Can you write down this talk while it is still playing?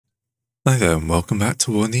Hi there, and welcome back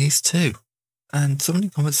to War in the East 2. And someone in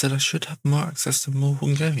the comments said I should have more access to more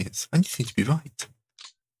Hungarians, and you seem to be right.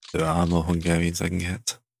 There are more Hungarians I can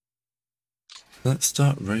get. Let's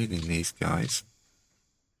start raiding these guys.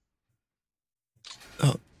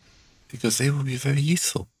 Oh, because they will be very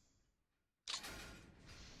useful.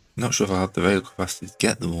 Not sure if I'll have the rail capacity to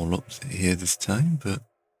get them all up here this time, but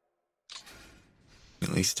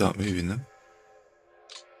at least start moving them.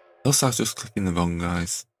 Also, I was just clicking the wrong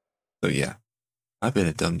guys. So yeah, I've been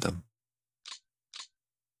a dum-dum.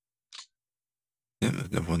 Yep, there's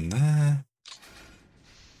another one there.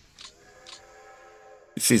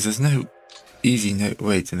 You see, there's no easy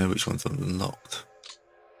way to know which one's unlocked.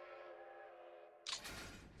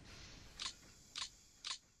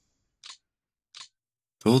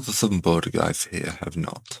 All the southern border guys here have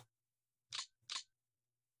not.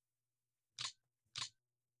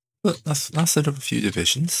 But let's set up a few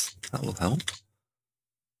divisions. That will help.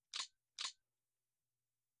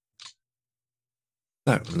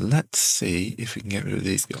 So let's see if we can get rid of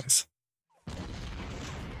these guys.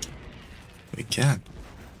 We can.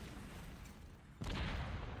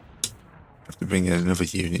 Have to bring in another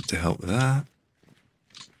unit to help with that.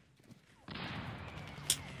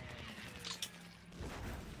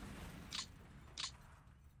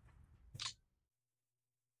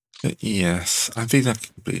 But yes, I think I'm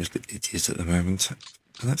completely idiot at the moment.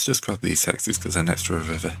 Let's just grab these hexes because they're next to a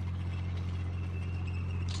river.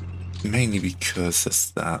 Mainly because that's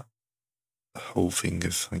that whole thing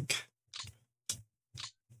is like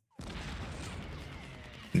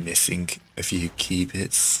missing a few key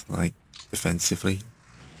bits, like defensively.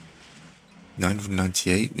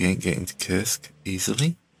 998, we ain't getting to Kursk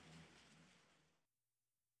easily.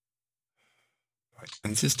 Right, I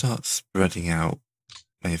need to start spreading out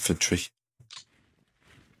my infantry.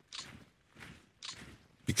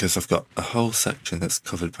 Because I've got a whole section that's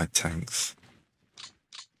covered by tanks.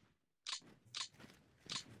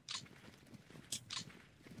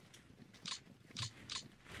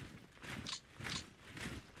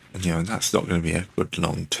 And you know, that's not going to be a good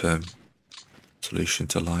long-term solution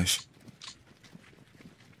to life.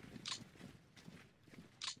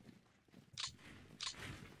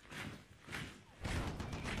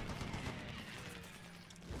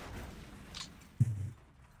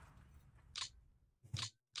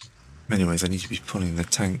 Anyways, I need to be pulling the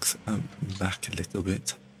tanks back a little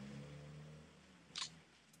bit.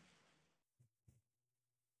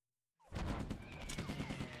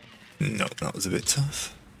 No, that was a bit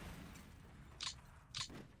tough.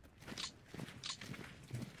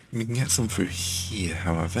 We can get some through here,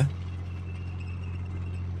 however.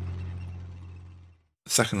 The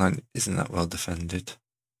second line isn't that well defended.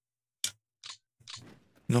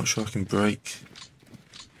 Not sure I can break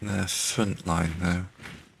their front line though.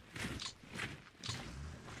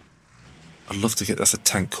 I'd love to get that's a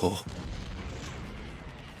tank core.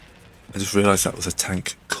 I just realised that was a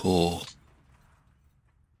tank core.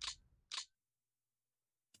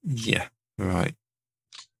 Yeah, right.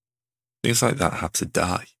 Things like that have to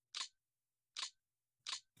die.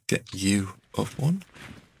 Get you up one.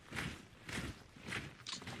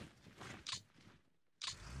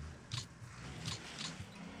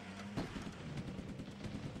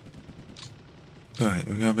 Alright,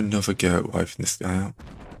 we're gonna have another go at wiping this guy out.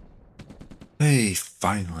 Hey,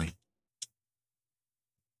 finally.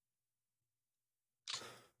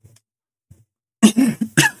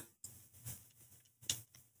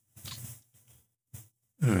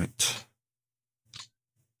 Alright.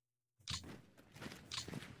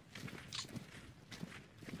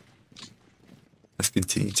 Let's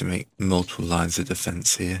continue to make multiple lines of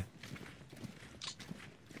defense here.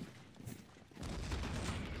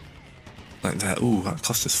 Like that. Ooh, that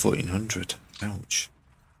cost us 1400. Ouch.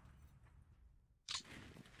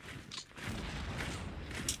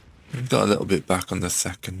 We've got a little bit back on the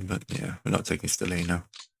second, but yeah, we're not taking Stelino.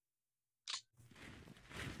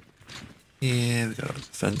 Yeah, we got a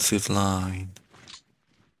defensive line.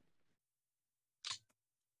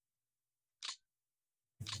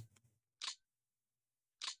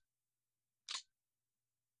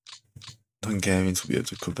 The Hungarians will be able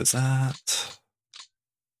to cover that.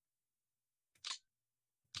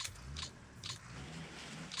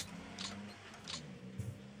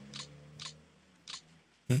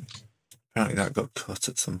 Apparently that got cut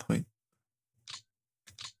at some point.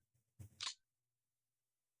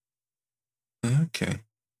 Okay,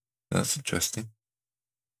 that's interesting.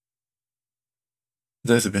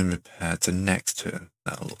 Those have been repaired, so next turn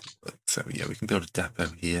that'll work. So yeah, we can build a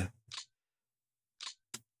depot here.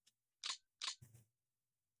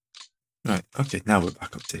 Right, okay, now we're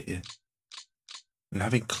back up to here. And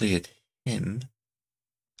having cleared him,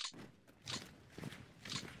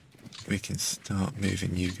 we can start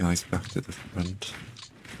moving you guys back to the front.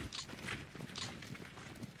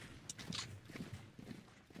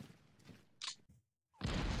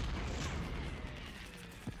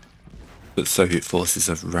 But Soviet forces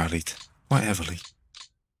have rallied quite heavily.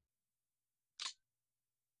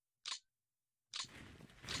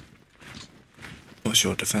 What's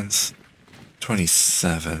your defense?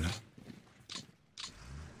 27.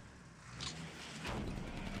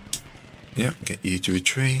 Yep, get you to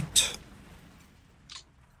retreat.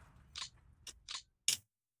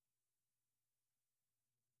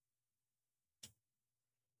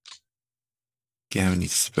 Again, we need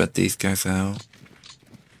to spread these guys out.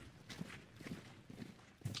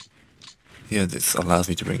 Yeah, this allows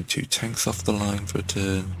me to bring 2 tanks off the line for a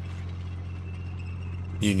turn.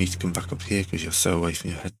 You need to come back up here because you're so away from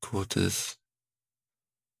your headquarters.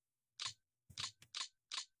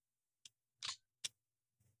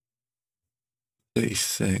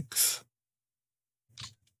 $36.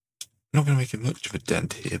 I'm not going to make much of a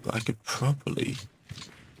dent here, but I could probably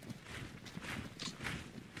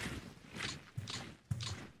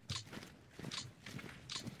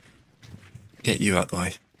get you out the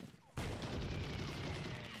way.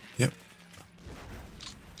 Yep.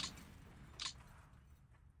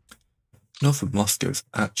 North of Moscow is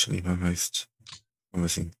actually my most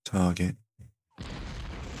promising target.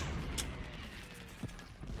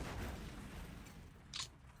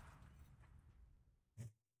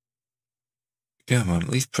 Come on, at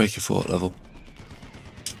least break your fort level.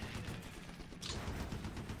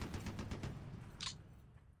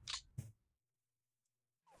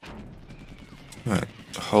 Right,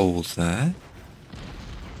 hold there.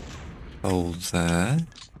 Hold there.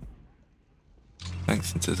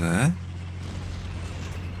 Thanks into there.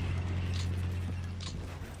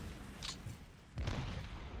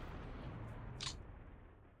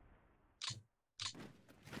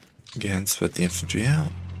 Again, spread the infantry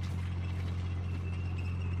out.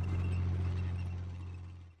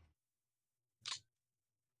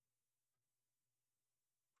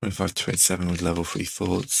 $25 to $27 with level 3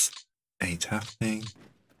 forts. Ain't happening.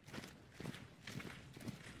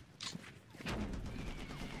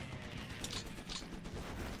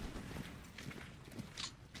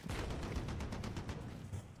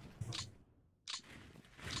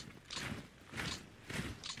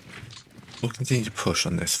 We'll continue to push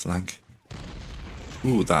on this flank.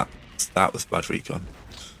 Ooh, that was bad recon.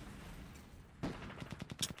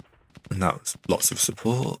 And that was lots of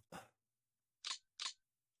support.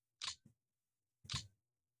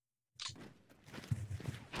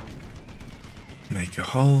 Make a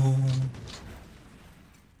hole.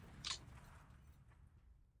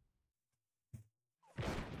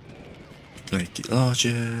 Make it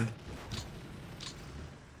larger.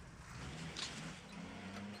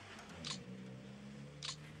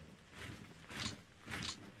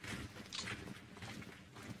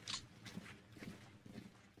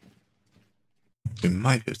 We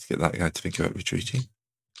might be able to get that guy to think about retreating.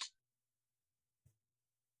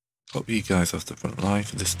 Pop you guys off the front line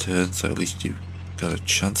for this turn, so at least you've got a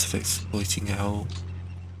chance of exploiting a hole.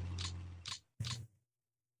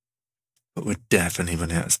 But we're definitely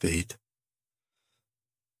running out of speed.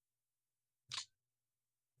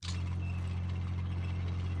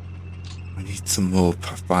 We need some more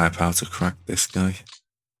firepower to crack this guy.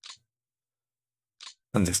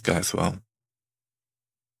 And this guy as well.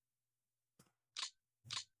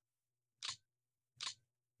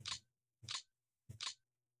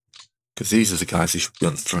 Because these are the guys who should be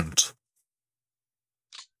on the front.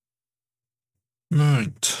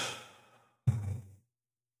 Right.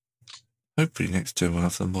 Hopefully next turn we'll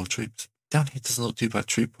have some more troops. Down here doesn't look too bad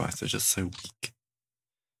troop-wise, they're just so weak.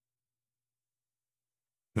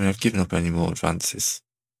 I mean, I've given up any more advances.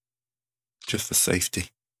 Just for safety.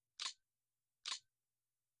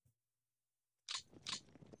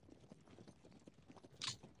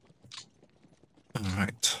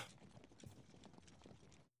 Alright.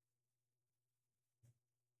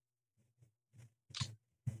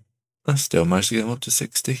 I still managed to get them up to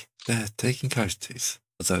 60. They're taking casualties,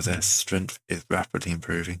 although their strength is rapidly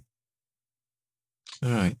improving.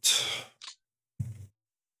 Alright.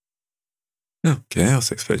 Okay, I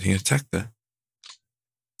was expecting an attack there.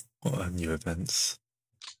 What are new events?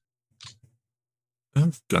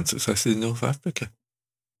 Oh, gun success in North Africa.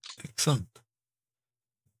 Excellent.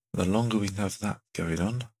 The longer we can have that going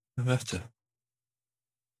on, the better.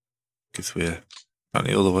 Because we're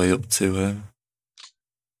apparently all the way up to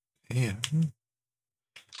here.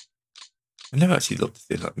 I never actually looked to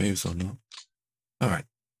see if that moves or not. Alright.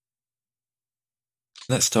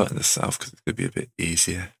 Let's start in the south because it's going to be a bit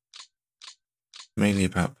easier. mainly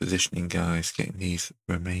about positioning, guys, getting these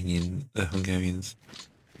Hungarians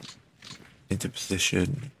into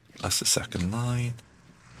position. That's the second line.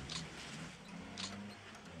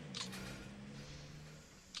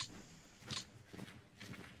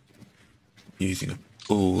 Using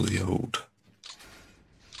all the old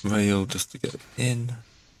rail just to get in.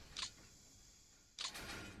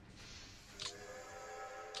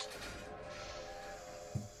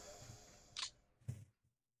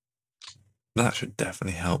 That should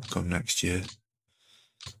definitely help come next year,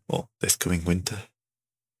 or this coming winter.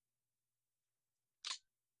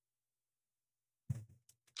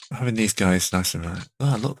 Having these guys nice and right.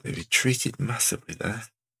 Oh, look, they retreated massively there.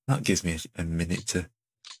 That gives me a minute to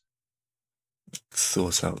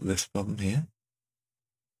sort out this problem here.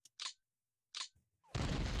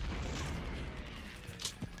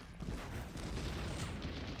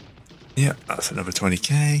 Yeah, that's another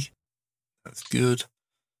 20k. That's good.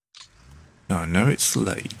 Now, I know it's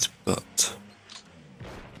late, but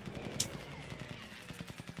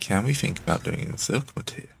can we think about doing an encirclement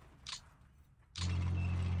here?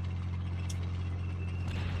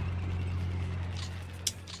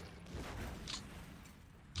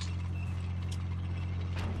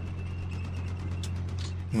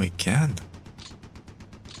 We can.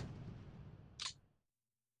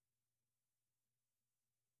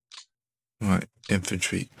 Right,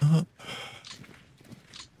 infantry up.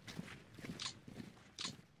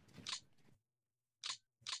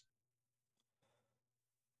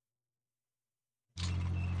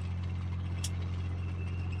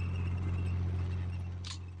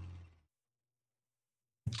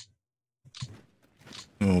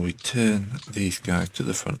 Well, we turn these guys to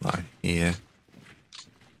the front line here,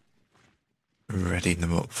 readying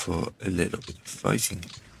them up for a little bit of fighting.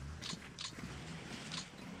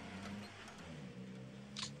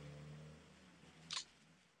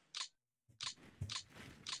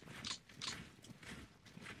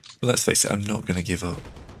 But let's face it, I'm not going to give up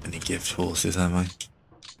any gift horses, am I?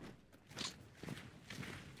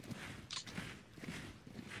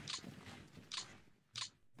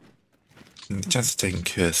 And the chance of taking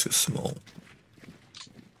Kursk is small.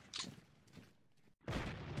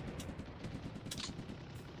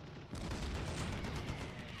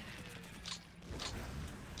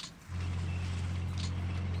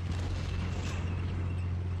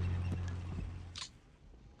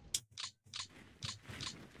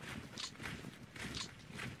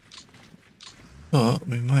 But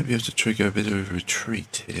we might be able to trigger a bit of a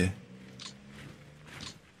retreat here.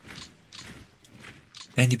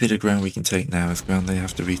 Any bit of ground we can take now is ground they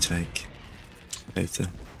have to retake later.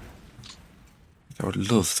 I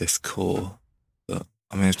would love this core, but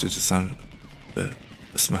I may have to decide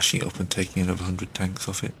smashing it up and taking another 100 tanks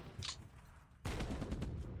off it.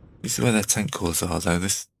 This is where their tank cores are, though.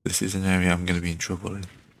 This is an area I'm going to be in trouble in.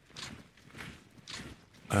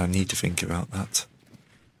 I need to think about that.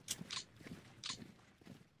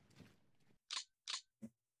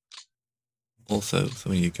 Also,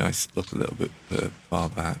 some of you guys look a little bit far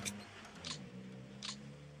back.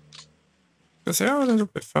 I say, oh, a little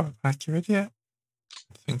bit far back, you idiot.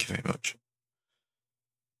 Thank you very much.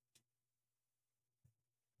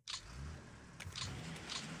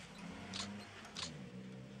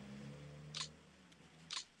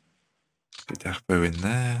 Good Dachbo in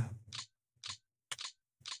there.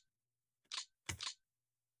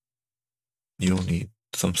 You'll need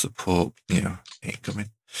some support,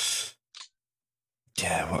 incoming.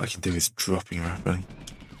 Yeah, what I can do is dropping rapidly.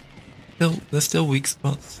 There's still weak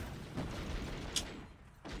spots.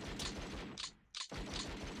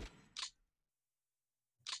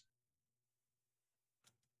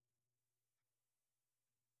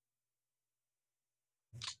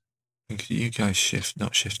 And could you guys shift,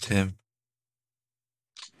 not shift him?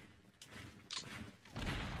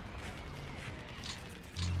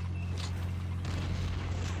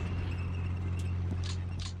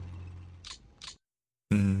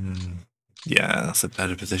 Yeah, that's a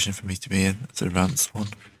better position for me to be in. It's a Rance one.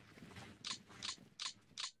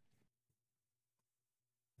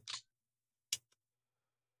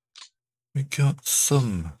 We got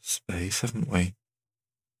some space, haven't we?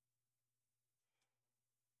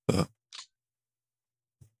 But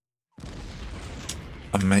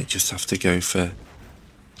I might just have to go for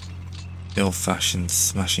the old-fashioned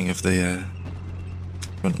smashing of the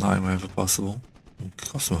front line wherever possible. It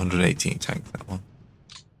cost them 118 tanks, that one.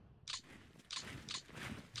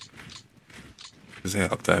 Because they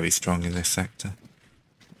are very strong in this sector.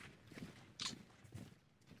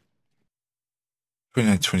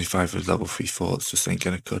 2925 with level 3 forts just ain't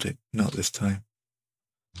gonna cut it. Not this time.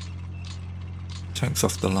 Tanks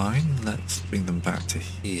off the line. Let's bring them back to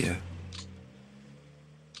here.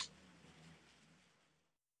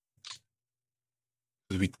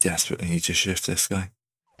 we desperately need to shift this guy.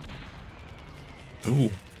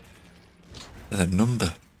 Ooh. There's a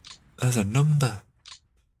number. There's a number.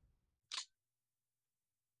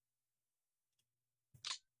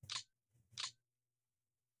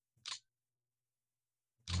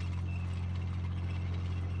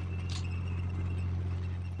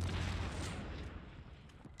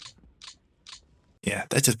 Yeah,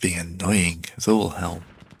 they're just being annoying as all hell.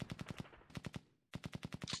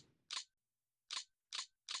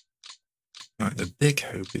 Right, the big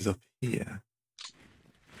hope is up here.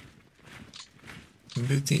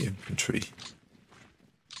 Move the infantry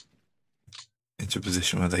into a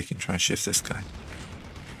position where they can try and shift this guy.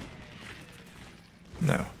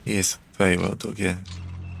 No, he is very well dug in.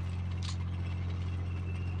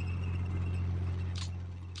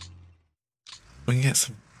 We can get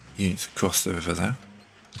some units across the river though.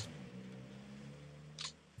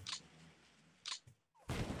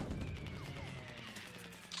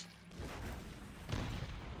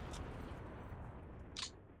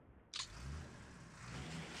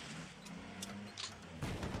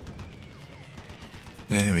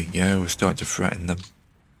 There we go, we're starting to threaten them.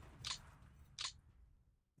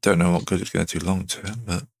 Don't know what good it's going to do long term,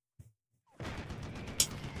 but...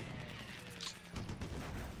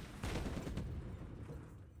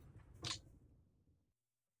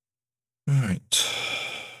 Right.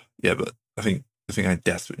 Yeah, but I think the thing I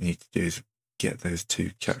desperately need to do is get those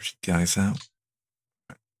two captured guys out.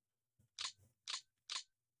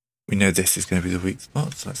 We know this is going to be the weak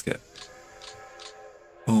spot, so let's get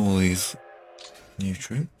all these new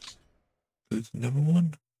troops. Good, number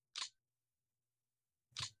one.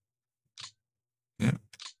 Yeah.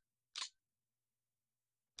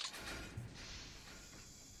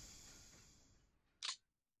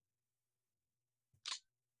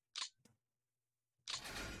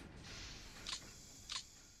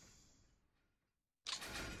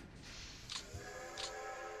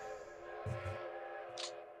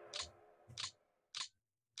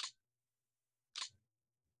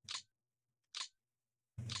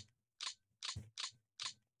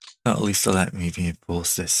 That'll at least let me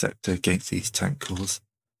reinforce this sector against these tank corps,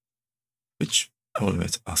 which, I will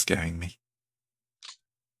admit, are scaring me.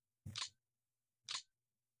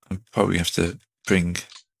 I'm probably going to have to bring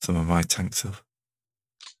some of my tanks up.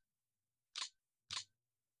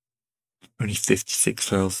 Only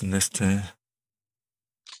 56,000 this turn.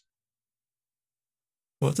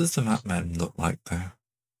 What does the map man look like though?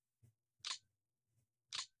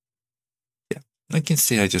 Yeah, I can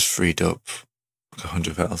see I just freed up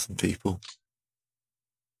 100,000 people.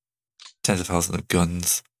 Tens of thousands of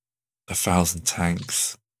guns, 1,000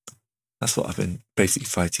 tanks. That's what I've been basically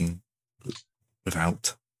fighting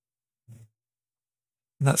without.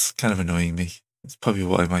 And that's kind of annoying me. It's probably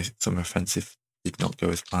why my summer offensive did not go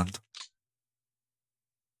as planned.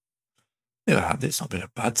 Yeah, it's not been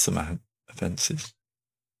a bad summer offensive.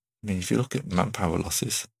 I mean, if you look at manpower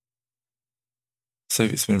losses,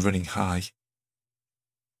 Soviets have been running high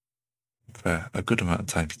for a good amount of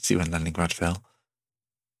time. You can see when Leningrad fell.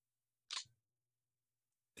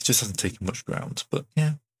 It just hasn't taken much ground, but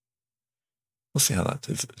yeah. We'll see how that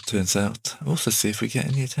turns out. We'll also see if we get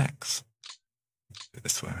any attacks.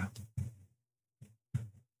 This way around.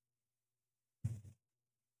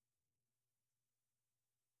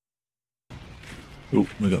 Oh,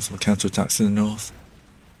 we got some counterattacks in the north.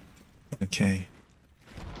 Okay.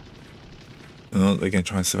 Oh, they're going to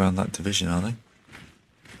try and surround that division, are they?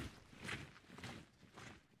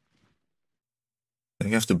 They're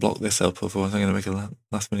going to have to block this up, otherwise I'm going to make a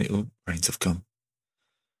last minute... Oh, rains have come.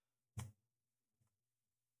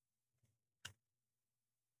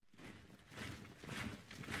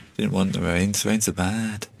 Didn't want the rains. Rains are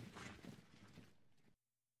bad.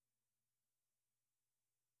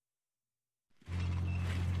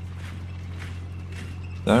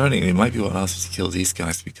 Ironically, it might be what allows us to kill these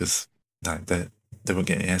guys because no, they won't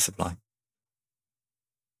get any air supply.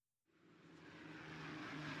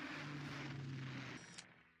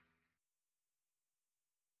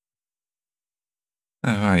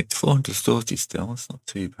 Alright, 430 still, that's not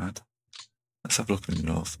too bad. Let's have a look in the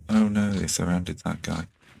north. Oh no, they surrounded that guy.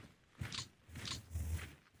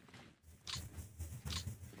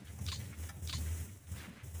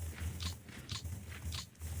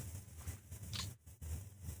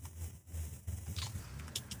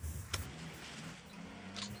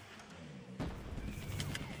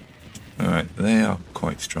 Alright, they are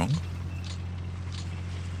quite strong.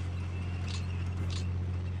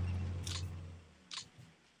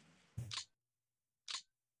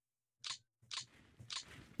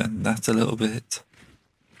 And that a little bit.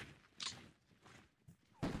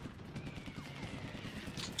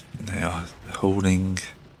 They are holding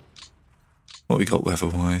what we got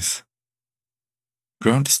weather-wise.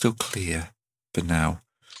 Ground is still clear for now.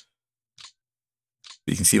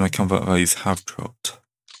 But you can see my combat values have dropped.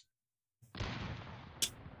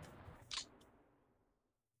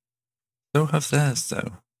 So have theirs,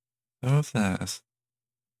 though. So have theirs.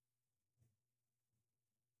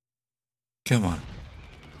 Come on.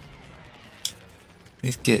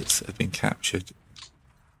 These gits have been captured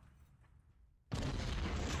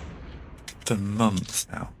for months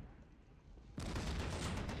now.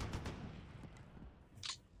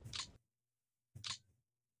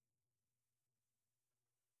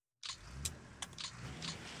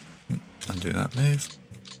 Undo that move.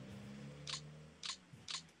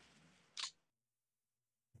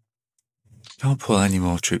 Can't pull any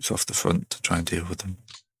more troops off the front to try and deal with them.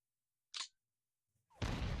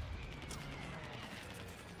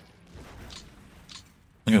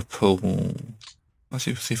 I'm going to pull... Let's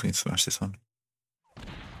see if we can smash this one.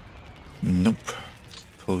 Nope.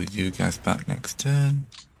 Pull you guys back next turn.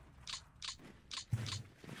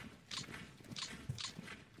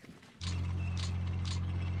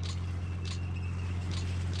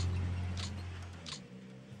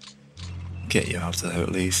 Get you out of there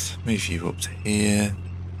at least. Move you up to here.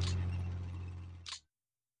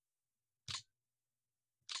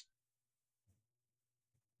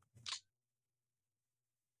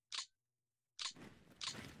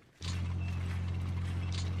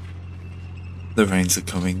 The rains are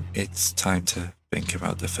coming. It's time to think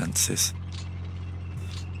about defences.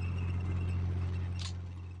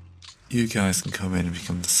 You guys can come in and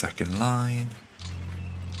become the second line.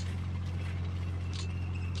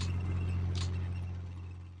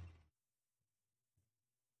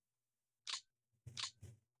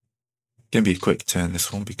 Gonna be a quick turn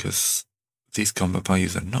this one because these combat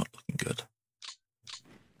values are not looking good.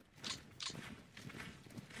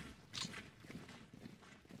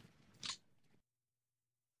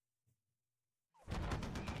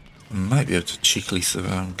 I might be able to cheekily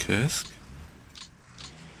surround Kursk.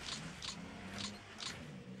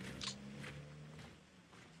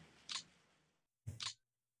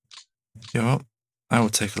 You know what? I will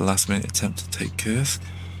take a last minute attempt to take Kursk.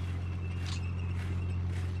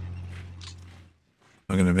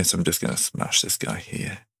 I'm going to miss. I'm just going to smash this guy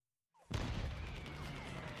here.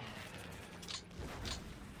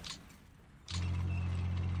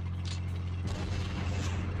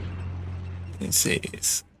 You can see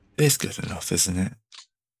it's good enough, isn't it?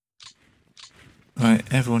 Right,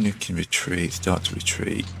 everyone who can retreat, start to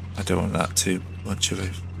retreat. I don't want that too much of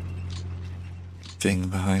a thing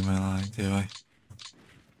behind my line, do I?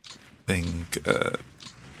 Thing,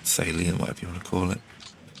 salient, whatever you want to call it.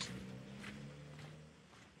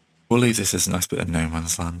 We'll leave this as a nice bit of no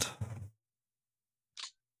man's land.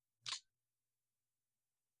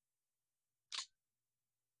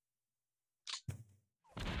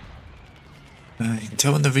 You can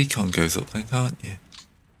tell when the recon goes up there, can't you?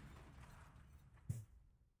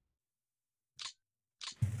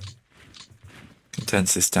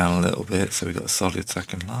 Condense this down a little bit so we've got a solid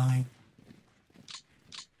second line.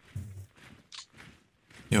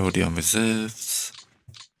 You're already on reserves.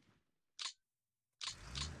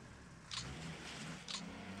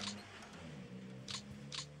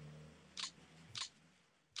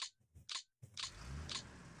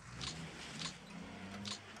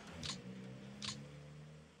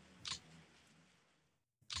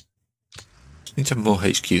 Need to have more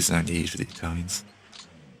HQs than I need for the Italians.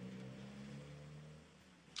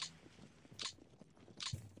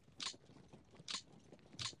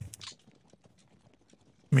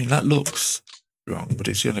 I mean, that looks wrong, but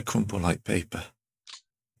it's going to crumple like paper.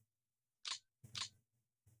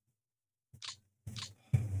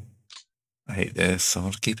 I hate this, so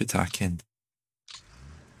I'll keep attacking.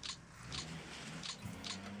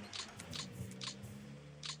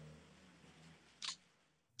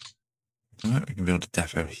 Alright, we can build a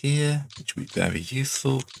depot here, which will be very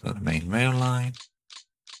useful for the main rail line.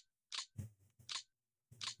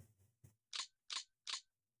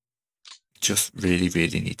 Just really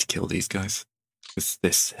need to kill these guys. Because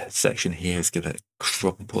this section here is going to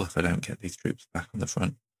crumple if I don't get these troops back on the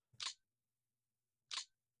front.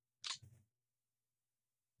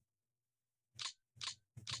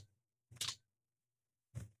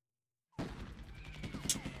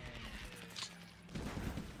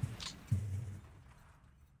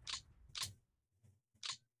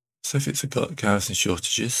 So if it's got garrison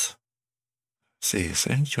shortages, see, it's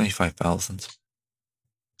only 25,000.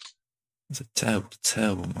 It's a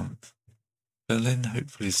terrible month. Berlin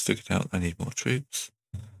hopefully has figured out I need more troops.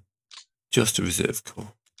 Just a reserve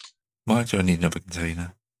corps. Why do I need another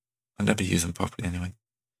container? I never use them properly anyway.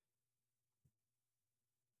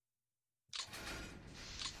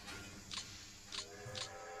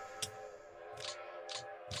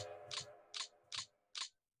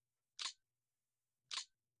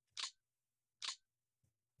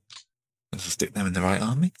 stick them in the right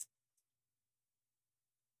army.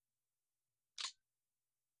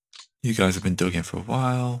 You guys have been dug in for a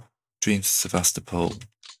while. Dreams of Sevastopol.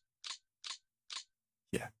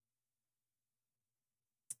 Yeah.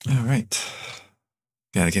 Alright.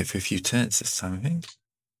 Gotta get through a few turns this time, I think. It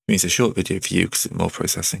means a short video for you because it's more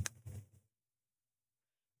processing.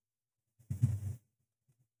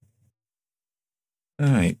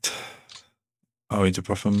 Alright. Are we into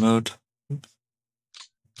proper mode? Oops.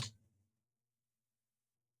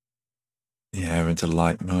 Yeah, we're into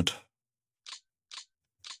light mode.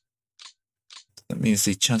 That means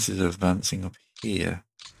the chances of advancing up here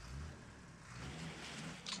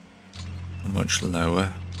are much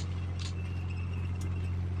lower.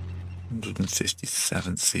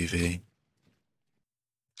 157 CV.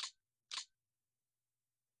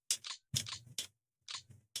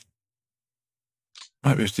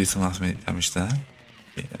 Might be able to do some last minute damage there.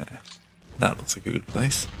 Yeah, that looks like a good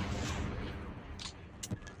place.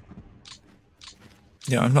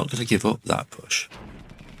 Yeah, I'm not going to give up that push.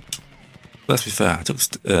 Let's be fair, I took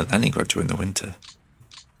Leningrad during the winter.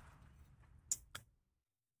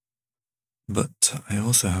 But I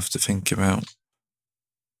also have to think about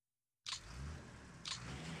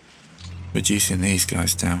reducing these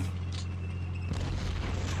guys down.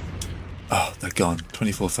 Oh, they're gone.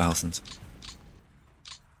 24,000.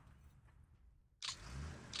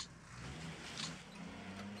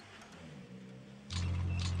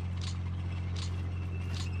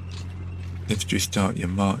 Infantry, start your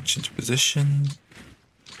march into position.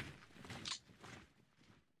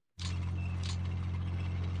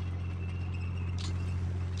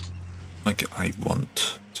 Like, I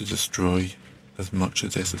want to destroy as much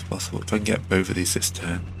of this as possible. If I can get both of these this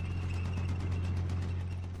turn.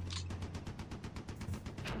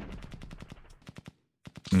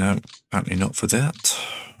 No, apparently not for that.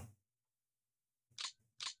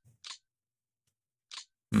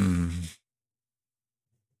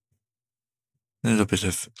 A little bit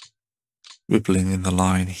of wibbling in the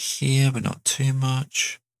line here, but not too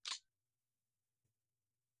much.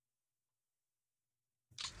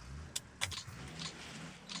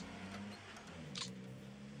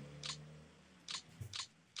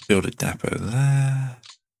 Build a depot there.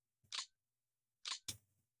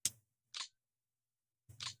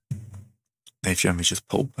 They generally just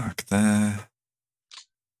pull back there.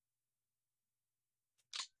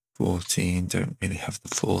 14, don't really have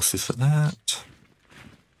the forces for that.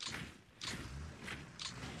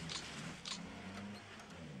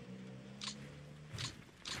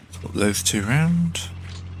 Swap those two round.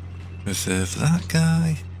 Reserve that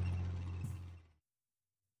guy.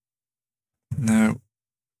 Now,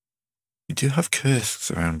 we do have Kursk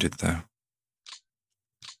surrounded though.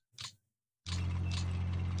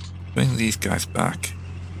 Bring these guys back.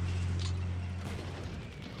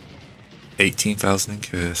 18,000 in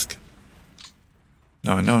Kursk.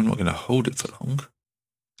 Now I know I'm not going to hold it for long.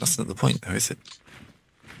 That's not the point though, is it?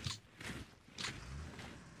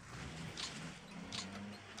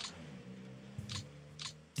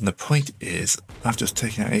 And the point is, I've just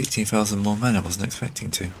taken out 18,000 more men I wasn't expecting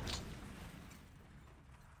to.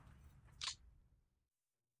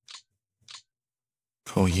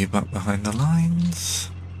 Call you back behind the lines.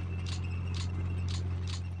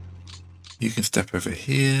 You can step over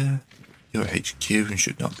here. You're at HQ and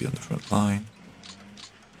should not be on the front line.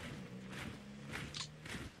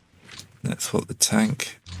 Let's swap the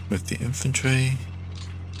tank with the infantry.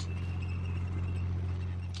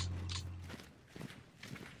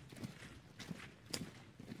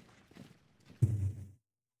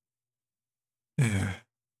 Yeah.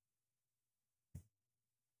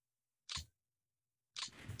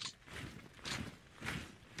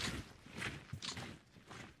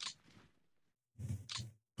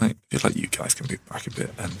 I feel like you guys can move back a bit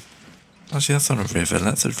and actually that's on a river,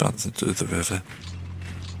 let's advance into the river.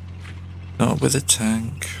 Not with a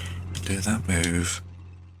tank. Do that move.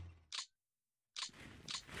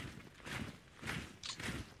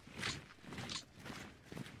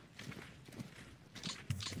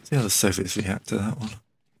 See how the Soviets react to that one.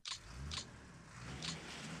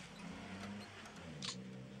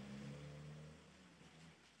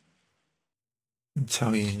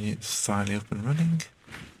 Italian units finally up and running.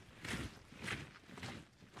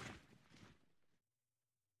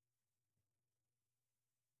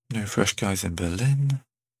 No fresh guys in Berlin.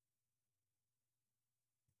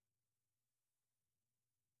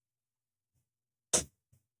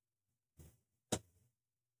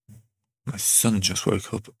 My son just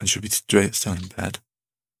woke up and should be still in bed.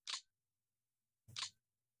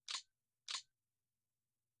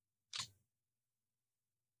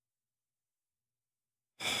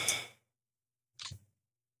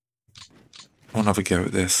 I want to have a go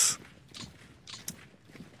at this.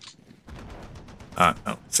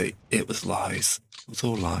 No, see, it was lies. It was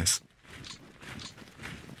all lies.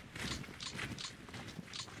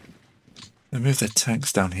 They moved their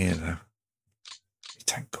tanks down here, though.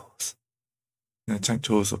 Tank cores. The tank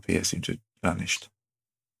doors up here seem to have vanished.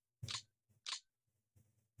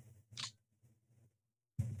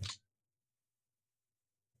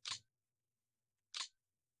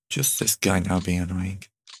 Just this guy now being annoying.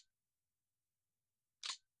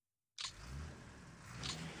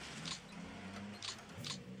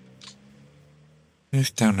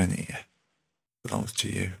 Move down in here. Belongs to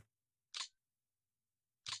you.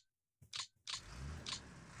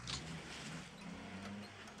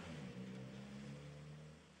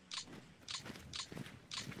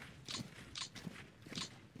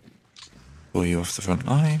 Pull you off the front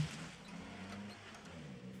line.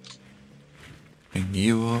 Bring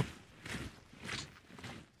you up.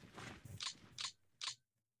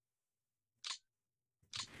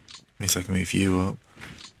 At least I can move you up.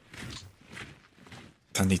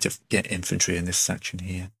 I need to get infantry in this section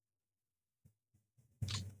here.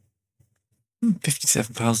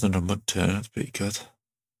 57,000 on a mud turn, that's pretty good.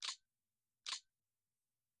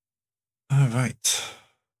 Alright.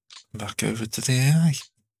 Back over to the AI.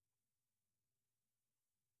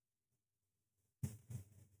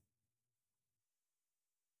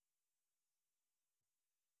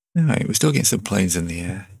 Alright, we're still getting some planes in the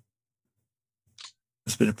air.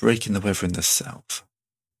 There's been a break in the weather in the south.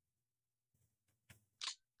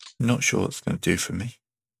 Not sure what it's going to do for me.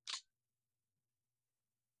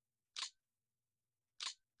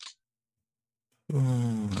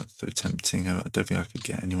 Oh, that's so tempting. I don't think I could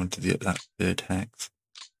get anyone to that third hex.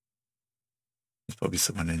 There's probably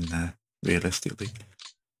someone in there, realistically.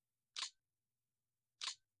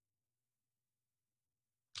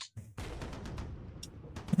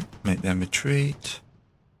 Make them retreat.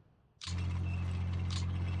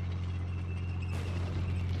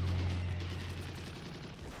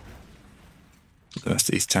 The rest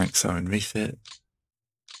of these tanks are in refit.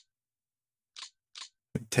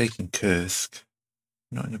 We're taking Kursk.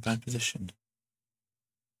 Not in a bad position.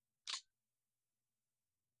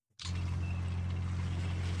 I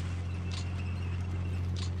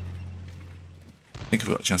think I've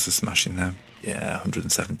got a chance of smashing them. Yeah,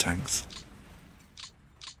 107 tanks.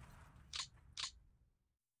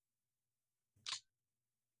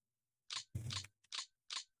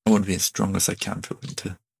 I want to be as strong as I can for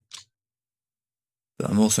winter. But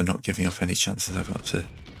I'm also not giving up any chances I've got to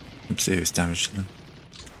some serious damage to them.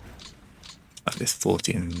 At least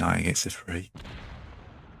 40 and 9 against the 3.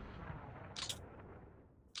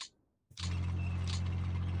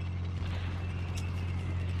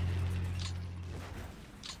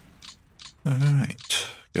 Alright,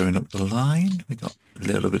 going up the line, we got a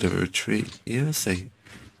little bit of a retreat here as they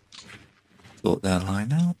sort their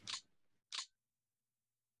line out.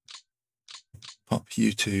 Pop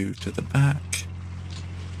you two to the back,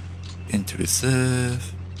 into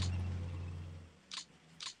reserve.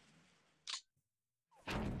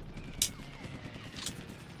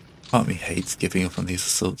 Part of me hates giving up on these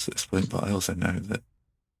assaults at this point, but I also know that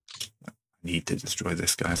I need to destroy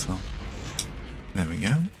this guy as well. There we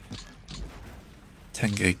go.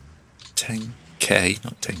 10k,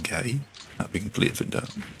 not 10k. That'd be completely different.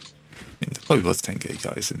 I mean, there probably was 10k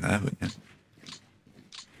guys in there, but yeah.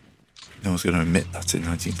 No one's going to admit that in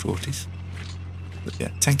 1940s. But yeah,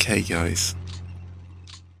 10k guys.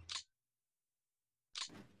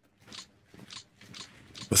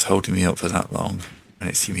 Was holding me up for that long, and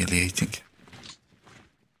it's humiliating.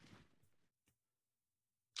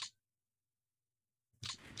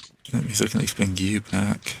 That means I can at least bring you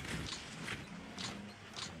back.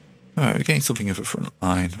 Alright, we're getting something of a front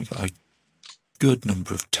line. We've got a good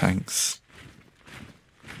number of tanks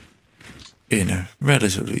in a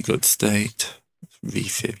relatively good state. Let's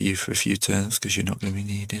refit you for a few turns because you're not going to be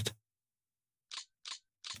needed.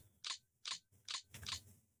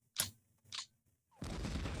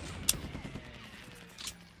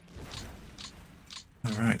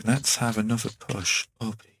 Alright, let's have another push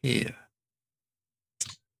up here.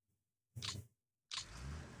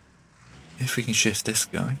 If we can shift this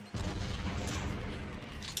guy.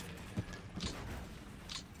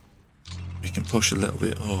 We can push a little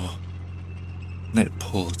bit. Oh, net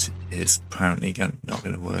port is apparently not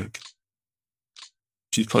going to work.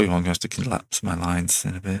 She's probably going to have to collapse my lines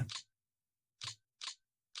in a bit.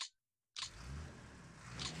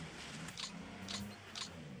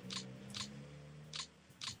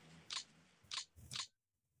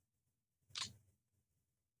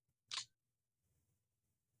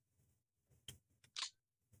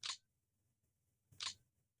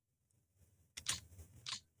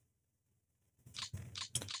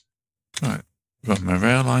 Run my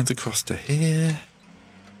rail lines across to here.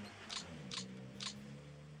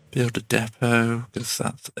 Build a depot, because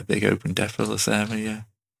that's a big open depot-less area.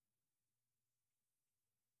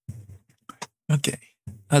 Okay,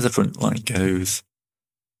 as the front line goes,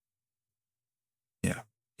 yeah,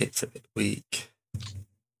 it's a bit weak.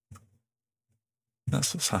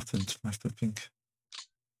 That's what's happened to my flipping.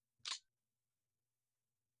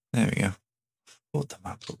 There we go. Thought the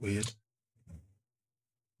map looked weird.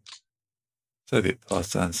 Soviet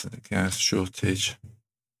partisans and the gas shortage.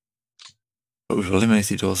 But we've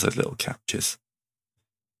eliminated all those little captures.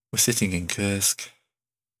 We're sitting in Kursk.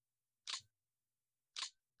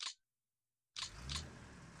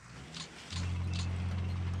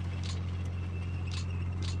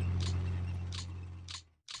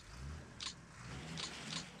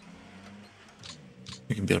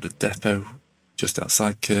 We can build a depot just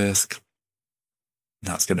outside Kursk.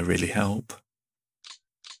 That's going to really help.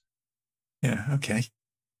 Yeah, okay. I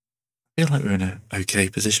feel like we're in an okay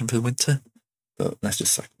position for the winter, but let's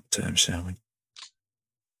just cycle the term, shall we?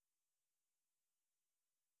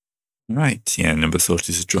 Right, yeah, number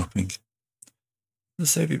sorties are dropping. The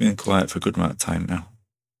Soviet been quiet for a good amount of time now,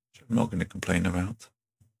 which I'm not going to complain about.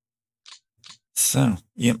 So,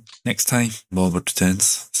 yep, next time, more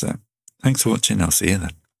returns. So, thanks for watching, I'll see you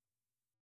then.